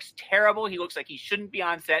 He looks terrible. He looks like he shouldn't be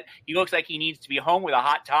on set. He looks like he needs to be home with a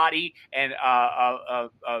hot toddy and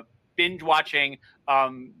binge watching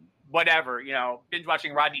whatever, binge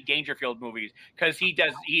watching Rodney Dangerfield movies because he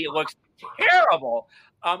looks terrible.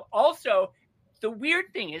 Also, the weird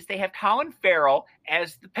thing is they have Colin Farrell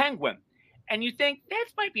as the Penguin. And you think that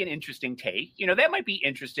might be an interesting take. That might be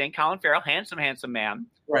interesting. Colin Farrell, handsome man.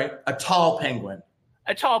 Right. A tall penguin.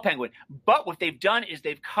 But what they've done is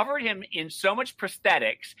they've covered him in so much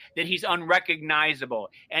prosthetics that he's unrecognizable.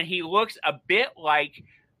 And he looks a bit like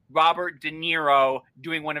Robert De Niro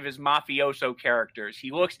doing one of his mafioso characters.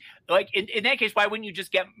 He looks like, in that case, why wouldn't you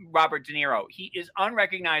just get Robert De Niro? He is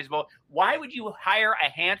unrecognizable. Why would you hire a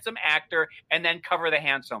handsome actor and then cover the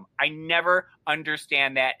handsome? I never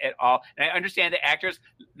understand that at all. And I understand that actors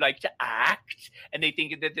like to act and they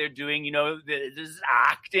think that they're doing, this is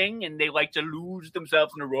acting and they like to lose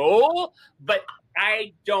themselves in a role. But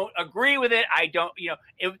I don't agree with it.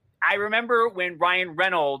 I remember when Ryan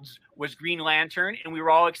Reynolds was Green Lantern and we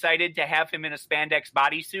were all excited to have him in a spandex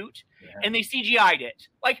bodysuit and they CGI'd it.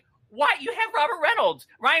 Like, why? You have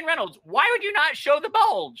Ryan Reynolds. Why would you not show the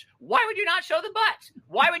bulge? Why would you not show the butt?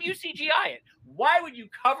 Why would you CGI it? Why would you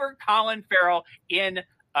cover Colin Farrell in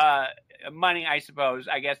money, I suppose?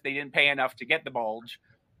 I guess they didn't pay enough to get the bulge.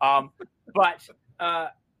 And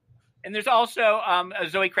there's also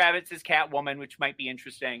Zoe Kravitz as Catwoman, which might be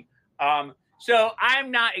interesting. So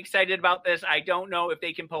I'm not excited about this. I don't know if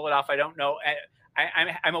they can pull it off. I don't know.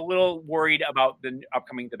 I'm a little worried about the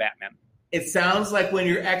upcoming The Batman. It sounds like when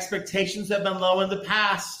your expectations have been low in the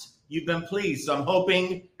past, you've been pleased. So I'm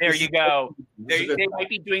hoping. There you go. They might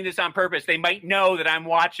be doing this on purpose. They might know that I'm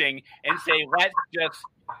watching and say,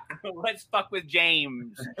 let's fuck with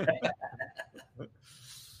James.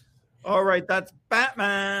 All right, that's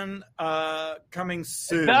Batman coming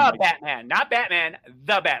soon. The Batman, not Batman,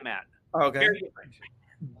 the Batman. Okay. Very different.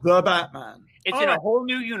 The Batman. It's in a whole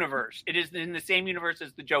new universe. It is in the same universe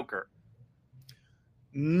as the Joker.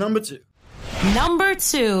 Number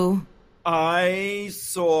two. I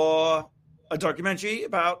saw a documentary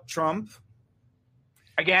about Trump.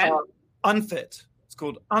 Again? Unfit. It's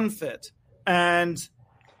called Unfit. And,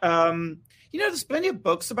 there's plenty of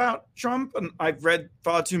books about Trump, and I've read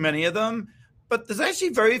far too many of them. But there's actually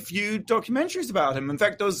very few documentaries about him. In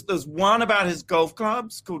fact, there's one about his golf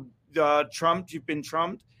clubs called Trumped, You've Been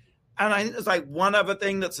Trumped. And I think there's like one other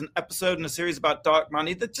thing that's an episode in a series about dark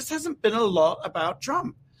money. There just hasn't been a lot about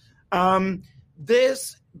Trump.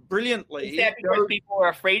 This brilliantly. Is that because people are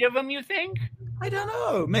afraid of him, you think? I don't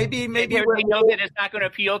know. Maybe they know that it's not going to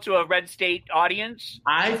appeal to a red state audience.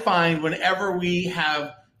 I find whenever we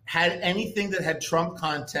have had anything that had Trump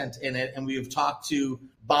content in it and we have talked to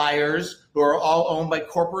buyers who are all owned by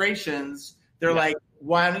corporations, they're like,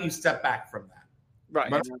 why don't you step back from that?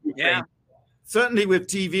 Right. Yeah. Certainly with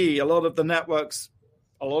TV, a lot of the networks,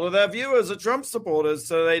 a lot of their viewers are Trump supporters,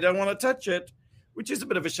 so they don't want to touch it, which is a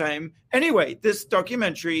bit of a shame. Anyway, this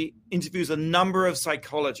documentary interviews a number of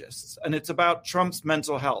psychologists, and it's about Trump's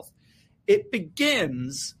mental health. It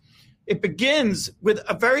begins with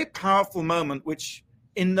a very powerful moment, which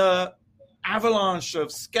in the avalanche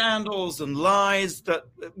of scandals and lies that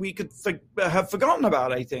we could have forgotten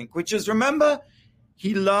about, I think, which is, remember,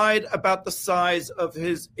 he lied about the size of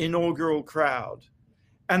his inaugural crowd.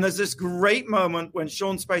 And there's this great moment when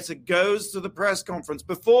Sean Spicer goes to the press conference.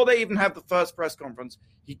 Before they even have the first press conference,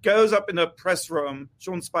 he goes up in a press room,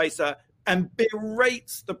 Sean Spicer, and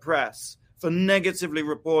berates the press for negatively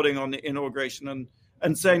reporting on the inauguration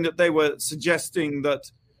and saying that they were suggesting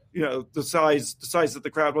that, the size of the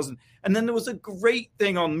crowd wasn't. And then there was a great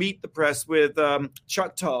thing on Meet the Press with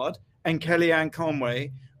Chuck Todd and Kellyanne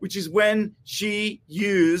Conway, which is when she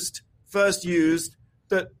first used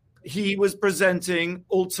that he was presenting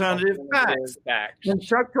alternative facts. And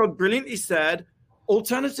Chuck Todd brilliantly said,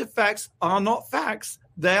 alternative facts are not facts,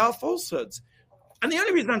 they are falsehoods. And the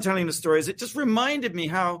only reason I'm telling the story is it just reminded me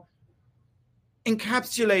how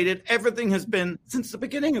encapsulated everything has been since the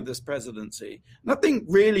beginning of this presidency. Nothing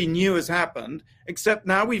really new has happened, except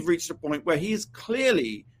now we've reached a point where he is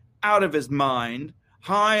clearly out of his mind,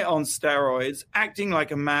 high on steroids, acting like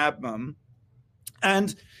a madman.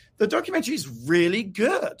 And the documentary is really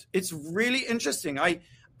good. It's really interesting. I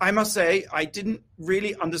must say, I didn't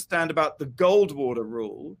really understand about the Goldwater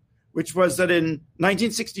rule, which was that in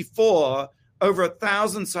 1964, over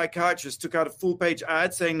 1,000 psychiatrists took out a full-page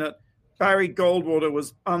ad saying that Barry Goldwater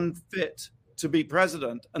was unfit to be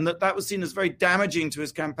president, and that was seen as very damaging to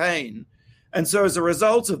his campaign. And so as a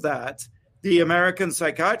result of that, the American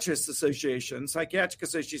Psychiatric Association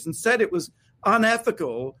said it was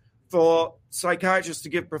unethical for psychiatrists to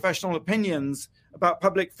give professional opinions about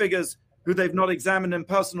public figures who they've not examined in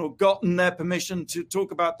person or gotten their permission to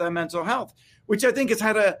talk about their mental health, which I think has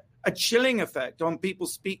had a chilling effect on people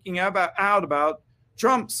speaking out about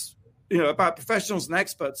Trump's about professionals and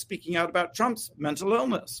experts speaking out about Trump's mental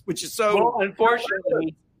illness, which is so. Well,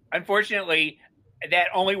 unfortunately, that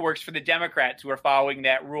only works for the Democrats who are following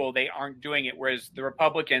that rule. They aren't doing it, whereas the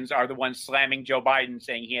Republicans are the ones slamming Joe Biden,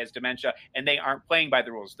 saying he has dementia, and they aren't playing by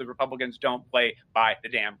the rules. The Republicans don't play by the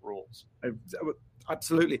damn rules.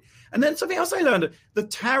 Absolutely. And then something else I learned, the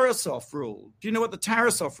Tarasov rule. Do you know what the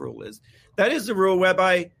Tarasov rule is? That is the rule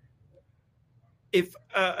whereby if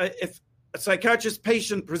a psychiatrist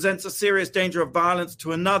patient presents a serious danger of violence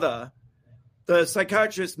to another, the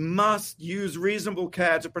psychiatrist must use reasonable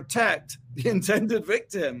care to protect the intended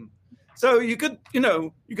victim. So you could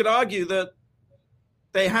argue that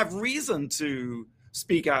they have reason to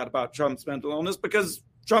speak out about Trump's mental illness because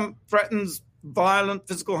Trump threatens violent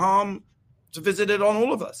physical harm to visit it on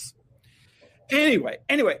all of us. Anyway,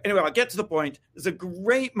 I'll get to the point. There's a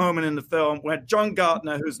great moment in the film where John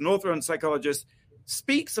Gartner, who's an author and psychologist,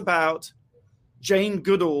 speaks about Jane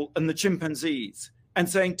Goodall and the chimpanzees and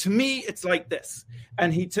saying, to me, it's like this.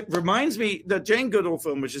 And he reminds me the Jane Goodall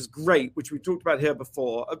film, which is great, which we talked about here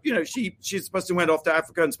before. She's supposed to went off to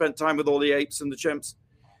Africa and spent time with all the apes and the chimps.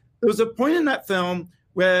 There was a point in that film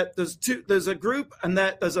where there's a group and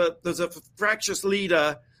there's a fractious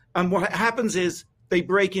leader. And what happens is they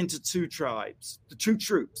break into two tribes, the two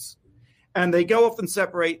troops, and they go off and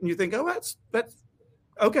separate. And you think, oh, that's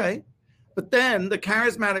okay. But then the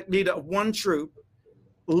charismatic leader of one troop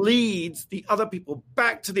leads the other people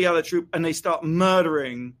back to the other troop, and they start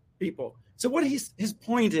murdering people. So what his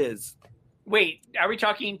point is... Wait, are we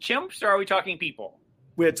talking chimps or are we talking people?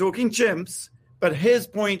 We're talking chimps, but his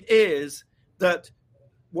point is that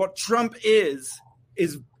what Trump is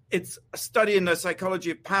it's a study in the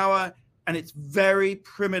psychology of power, and it's very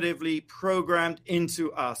primitively programmed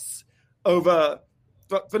into us for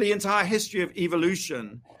the entire history of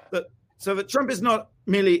evolution. So that Trump is not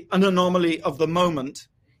merely an anomaly of the moment.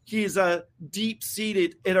 He is a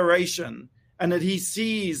deep-seated iteration, and that he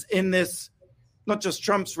sees in this, not just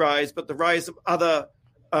Trump's rise, but the rise of other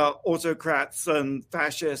autocrats and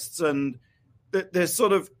fascists, and there's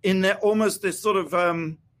sort of in there almost this sort of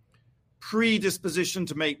predisposition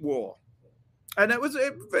to make war. And it was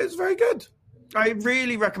very good. I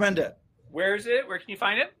really recommend it. Where is it? Where can you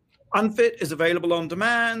find it? Unfit is available on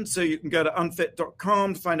demand, so you can go to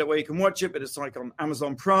unfit.com to find out where you can watch it, but it's like on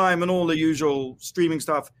Amazon Prime and all the usual streaming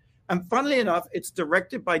stuff. And funnily enough, it's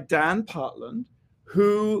directed by Dan Partland,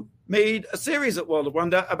 who made a series at World of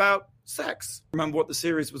Wonder about sex. I don't remember what the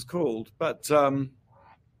series was called, but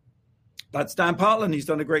that's Dan Partland. He's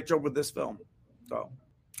done a great job with this film. So,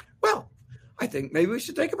 well, I think maybe we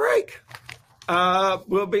should take a break.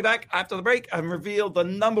 We'll be back after the break and reveal the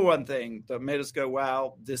number one thing that made us go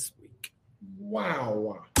wow this week.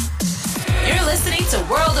 Wow. You're listening to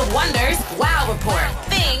World of Wonders Wow Report.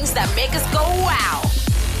 Things that make us go wow.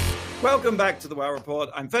 Welcome back to the Wow Report.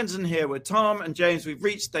 I'm Fenton here with Tom and James. We've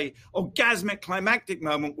reached the orgasmic climactic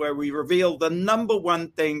moment where we reveal the number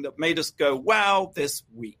one thing that made us go wow this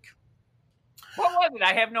week. What was it?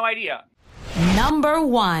 I have no idea. Number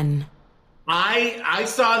one. I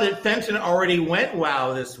saw that Fenton already went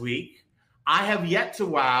wow this week. I have yet to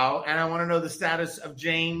wow, and I want to know the status of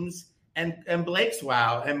James and Blake's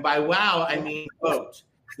wow. And by wow, I mean vote.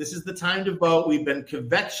 This is the time to vote. We've been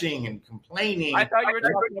kvetching and complaining. I thought you were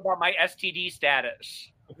talking about my STD status.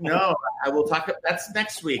 No, I will talk. That's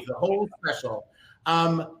next week, the whole special.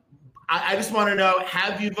 I just want to know,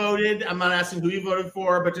 have you voted? I'm not asking who you voted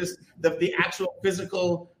for, but just the actual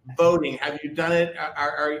physical voting. Have you done it?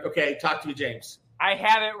 Okay, talk to me, James. I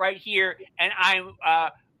have it right here, and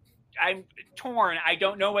I'm torn. I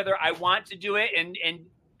don't know whether I want to do it and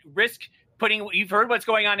risk putting. You've heard what's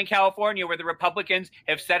going on in California, where the Republicans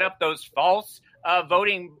have set up those false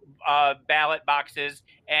voting ballot boxes,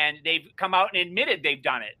 and they've come out and admitted they've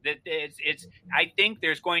done it. That it's. I think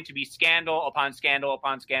there's going to be scandal upon scandal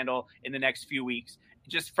upon scandal in the next few weeks,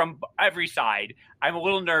 just from every side. I'm a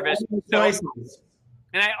little nervous.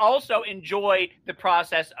 And I also enjoy the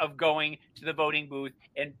process of going to the voting booth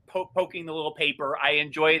and poking the little paper. I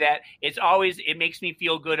enjoy that. It makes me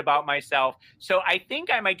feel good about myself. So I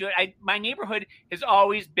think I might do it. My neighborhood has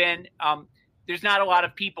always been, there's not a lot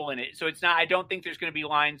of people in it. So it's not, I don't think there's going to be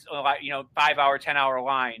lines, 5-hour, 10-hour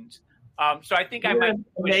lines. So I think I might.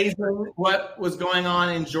 Amazing what was going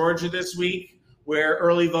on in Georgia this week, where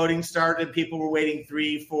early voting started. People were waiting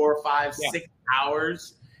 3, 4, 5, 6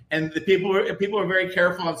 hours. And the people are very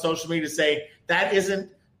careful on social media to say that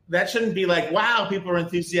shouldn't be like, wow, people are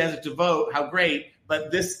enthusiastic to vote, how great,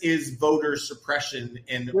 but this is voter suppression.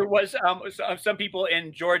 There was some people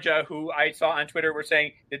in Georgia who I saw on Twitter were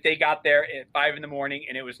saying that they got there at 5 a.m.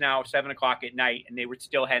 and it was now 7 o'clock at night, and they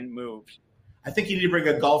still hadn't moved. I think you need to bring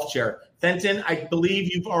a golf chair. Fenton, I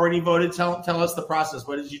believe you've already voted. Tell us the process.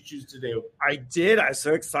 What did you choose to do? I did. I was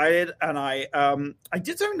so excited, and I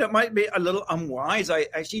did something that might be a little unwise. I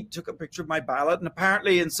actually took a picture of my ballot, and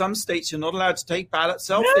apparently in some states you're not allowed to take ballot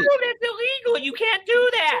selfies. No, that's illegal. You can't do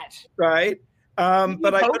that. Right?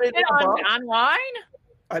 But I put it in a box. Online.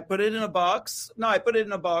 I put it in a box. No, I put it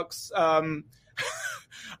in a box.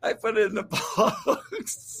 I put it in a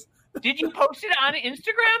box. Did you post it on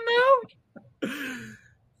Instagram, though?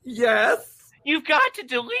 Yes. You've got to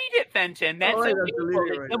delete it, Fenton. That's illegal.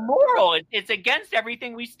 It's immoral. It's against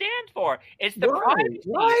everything we stand for. It's the privacy.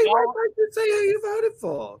 Why did you say who you voted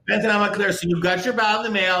for? Fenton, I'm not clear. So you got your ballot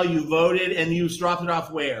in the mail, you voted, and you dropped it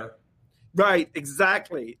off where? Right,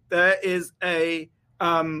 exactly. There's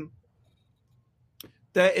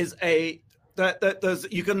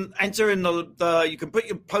you can enter in you can put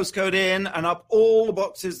your postcode in, and up all the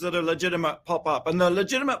boxes that are legitimate pop up, and the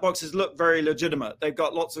legitimate boxes look very legitimate. They've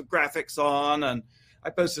got lots of graphics on, and I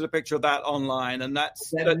posted a picture of that online, and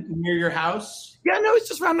that's near your house. Yeah, no, it's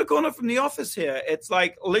just around the corner from the office here. It's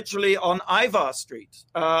like literally on Ivar Street,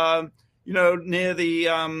 near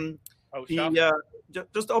the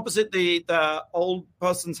just opposite the old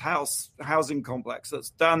person's housing complex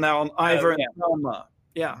that's down there on Ivar and Selma.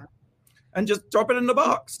 Yeah. And just drop it in the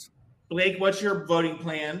box. Blake, what's your voting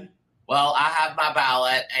plan? Well, I have my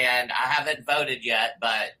ballot, and I haven't voted yet,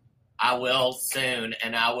 but I will soon,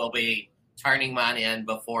 and I will be turning mine in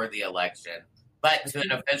before the election, but to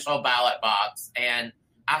an official ballot box. And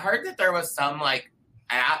I heard that there was some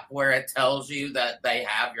app where it tells you that they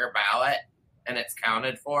have your ballot and it's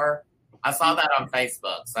counted for. I saw that on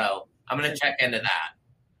Facebook, so I'm going to check into that.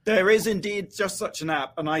 There is indeed just such an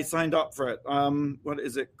app, and I signed up for it. What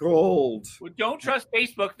is it called? Well, don't trust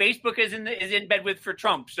Facebook. Facebook is in bed for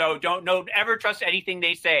Trump, so don't ever trust anything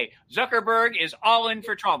they say. Zuckerberg is all in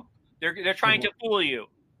for Trump. They're trying to fool you.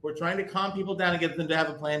 We're trying to calm people down and get them to have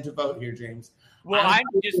a plan to vote here, James. Well, I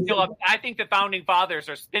think the founding fathers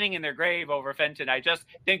are spinning in their grave over Fenton. I just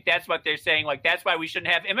think that's what they're saying. That's why we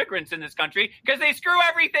shouldn't have immigrants in this country, because they screw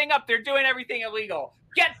everything up. They're doing everything illegal.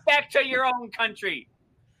 Get back to your own country.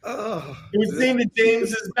 Oh, it would seem that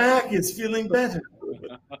James is back. It's feeling better.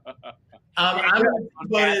 I'm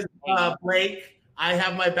going to vote Blake. I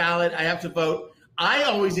have my ballot. I have to vote. I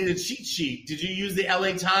always need a cheat sheet. Did you use the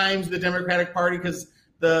LA Times, the Democratic Party? Because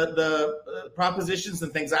the propositions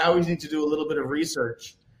and things, I always need to do a little bit of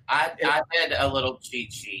research. I did a little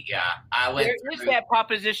cheat sheet, yeah. There is that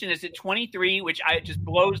proposition, is it 23, which just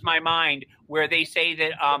blows my mind, where they say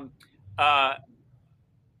that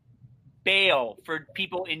bail for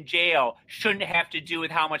people in jail shouldn't have to do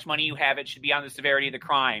with how much money you have. It should be on the severity of the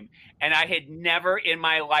crime. And I had never in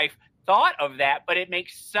my life thought of that, but it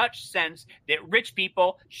makes such sense that rich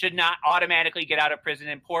people should not automatically get out of prison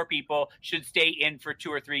and poor people should stay in for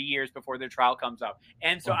 2 or 3 years before their trial comes up.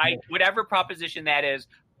 And so whatever proposition that is,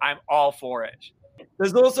 I'm all for it.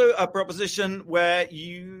 There's also a proposition where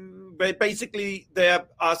they're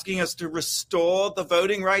asking us to restore the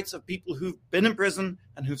voting rights of people who've been in prison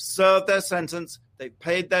and who've served their sentence. They've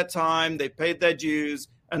paid their time, they've paid their dues,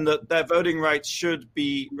 and that their voting rights should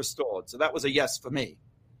be restored. So that was a yes for me.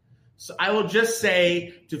 So I will just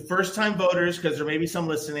say to first-time voters, because there may be some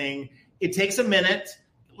listening, it takes a minute.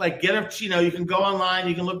 You can go online,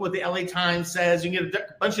 you can look what the LA Times says, you can get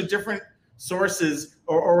a bunch of different sources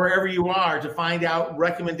or wherever you are to find out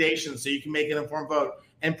recommendations so you can make an informed vote.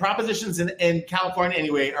 And propositions in California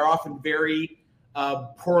anyway are often very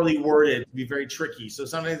poorly worded, to be very tricky. So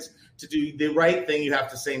sometimes to do the right thing, you have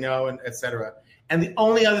to say no, and et cetera. And the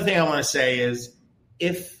only other thing I want to say is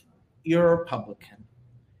if you're a Republican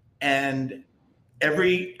and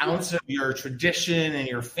every ounce of your tradition and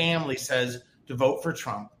your family says to vote for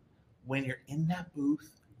Trump, when you're in that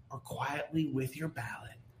booth or quietly with your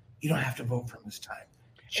ballot, you don't have to vote for him this time.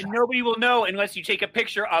 And nobody will know unless you take a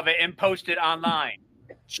picture of it and post it online.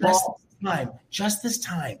 Just this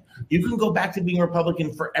time. You can go back to being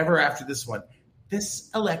Republican forever after this one.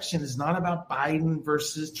 This election is not about Biden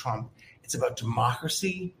versus Trump. It's about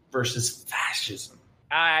democracy versus fascism.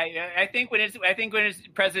 I think when it's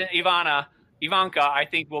President Ivanka, I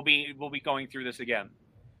think we'll be going through this again.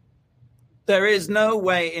 There is no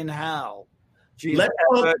way in hell.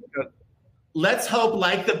 Let's hope,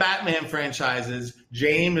 like the Batman franchises,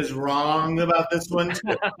 James is wrong about this one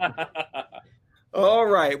too. All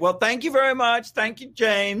right. Well, thank you very much. Thank you,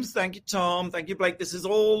 James. Thank you, Tom. Thank you, Blake. This is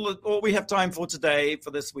all we have time for today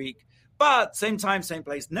for this week. But same time, same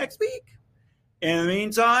place next week. In the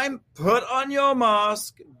meantime, put on your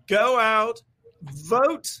mask, go out,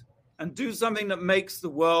 vote, and do something that makes the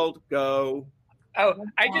world go Oh,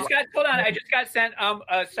 I just got sent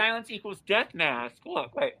silence equals death mask.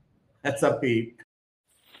 Look, wait. That's upbeat.